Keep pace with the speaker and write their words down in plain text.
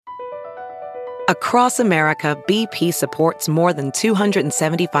Across America, BP supports more than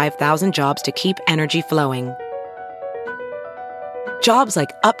 275,000 jobs to keep energy flowing. Jobs like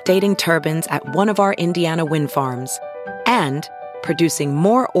updating turbines at one of our Indiana wind farms and producing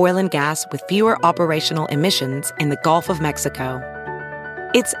more oil and gas with fewer operational emissions in the Gulf of Mexico.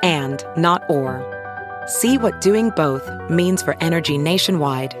 It's and, not or. See what doing both means for energy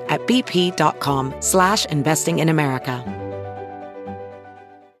nationwide at bp.com/investing in America.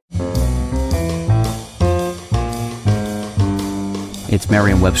 It's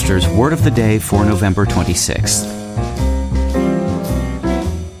Merriam-Webster's Word of the Day for November 26th.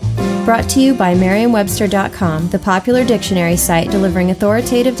 Brought to you by Merriam-Webster.com, the popular dictionary site delivering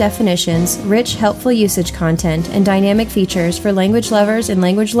authoritative definitions, rich, helpful usage content, and dynamic features for language lovers and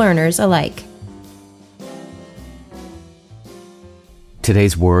language learners alike.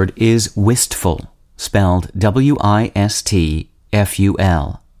 Today's word is wistful, spelled W-I-S-T-F-U-L.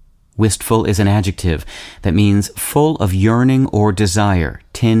 Wistful is an adjective that means full of yearning or desire,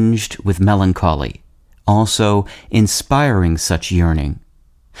 tinged with melancholy, also inspiring such yearning.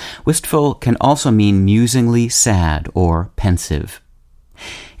 Wistful can also mean musingly sad or pensive.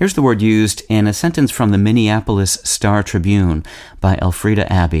 Here's the word used in a sentence from the Minneapolis Star Tribune by Elfrieda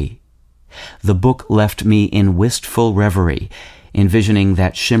Abbe. The book left me in wistful reverie, envisioning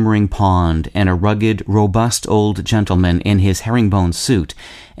that shimmering pond and a rugged, robust old gentleman in his herringbone suit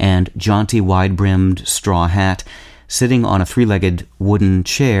and jaunty wide-brimmed straw hat, sitting on a three-legged wooden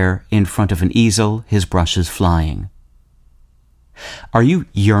chair in front of an easel, his brushes flying. Are you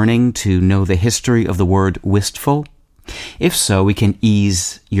yearning to know the history of the word wistful? If so, we can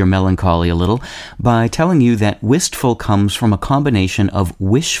ease your melancholy a little by telling you that wistful comes from a combination of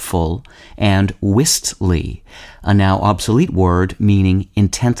wishful and wistly, a now obsolete word meaning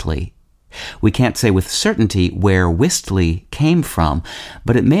intently. We can't say with certainty where wistly came from,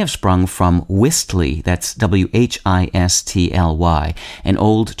 but it may have sprung from wistly, that's W-H-I-S-T-L-Y, an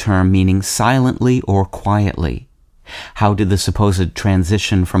old term meaning silently or quietly. How did the supposed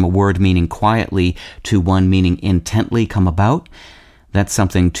transition from a word meaning quietly to one meaning intently come about? That's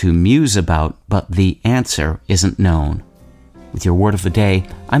something to muse about, but the answer isn't known. With your word of the day,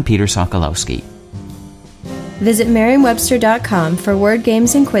 I'm Peter Sokolowski. Visit Merriam-Webster.com for word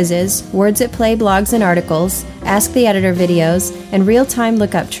games and quizzes, words at play blogs and articles, Ask the Editor videos, and real-time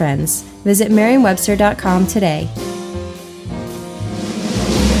lookup trends. Visit Merriam-Webster.com today.